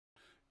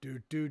Do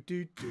do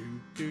do do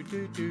do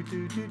do do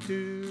do do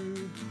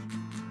do.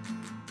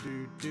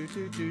 Do do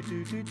do do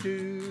do do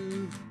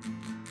do.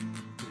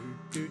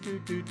 Do do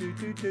do do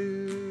do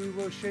do.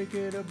 Well, shake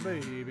it up,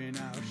 baby,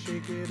 now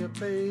shake it up,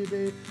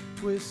 baby.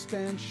 Twist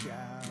and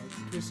shout,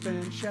 twist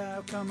and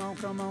shout. Come on,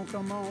 come on,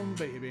 come on,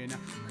 baby, now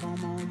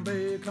come on,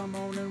 babe, come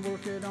on and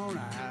work it on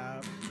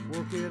out.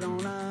 Work it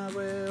on out,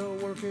 well,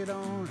 work it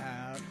on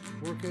out.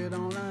 Work it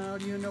on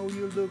out, you know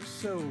you look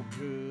so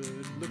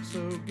good, look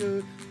so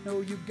good. Know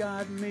you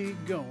got me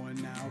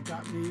going now,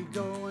 got me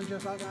going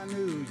just like I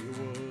knew you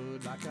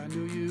would, like I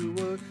knew you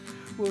would.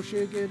 Well,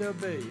 shake it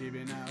up,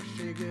 baby, now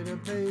shake it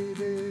up,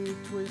 baby.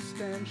 Twist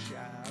and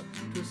shout,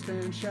 twist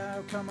and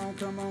shout. Come on,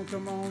 come on,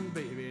 come on,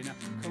 baby, now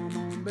come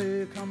on,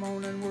 babe, come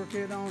on and work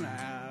it on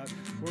out.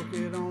 Work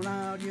it on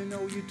out, you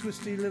know you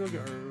twisty little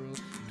girl.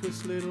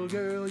 Twist, little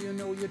girl, you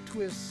know you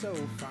twist so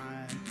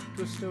fine.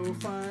 Twist so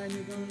fine,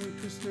 you're gonna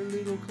twist a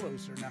little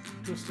closer now.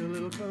 Twist a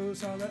little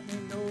closer, let me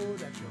know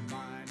that you're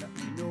mine. Let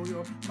me know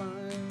you're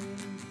fine.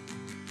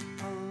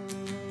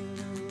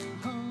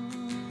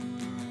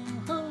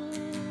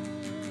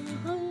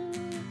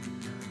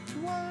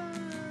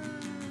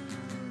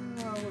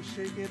 Wow,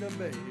 shake it up,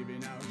 baby,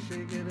 now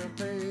shake it up,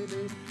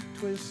 baby.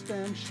 Twist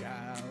and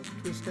shout,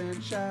 twist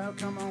and shout.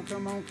 Come on,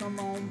 come on, come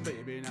on,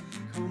 baby, now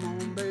come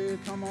on, babe,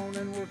 come on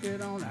and work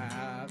it on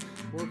out.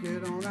 Work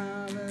it on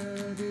out,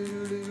 do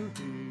do do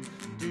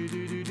do do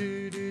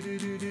do do do do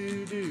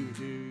do do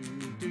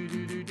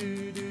do do do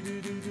do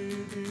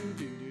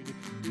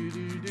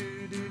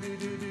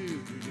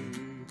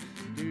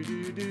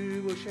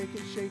do. Well, shake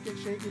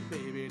it,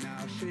 baby,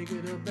 now shake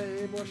it up,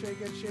 babe. Well,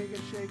 shake it,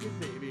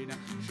 baby, now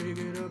shake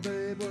it up,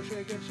 babe. Well,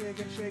 shake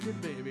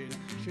it, baby, now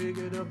shake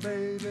it up,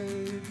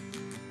 baby.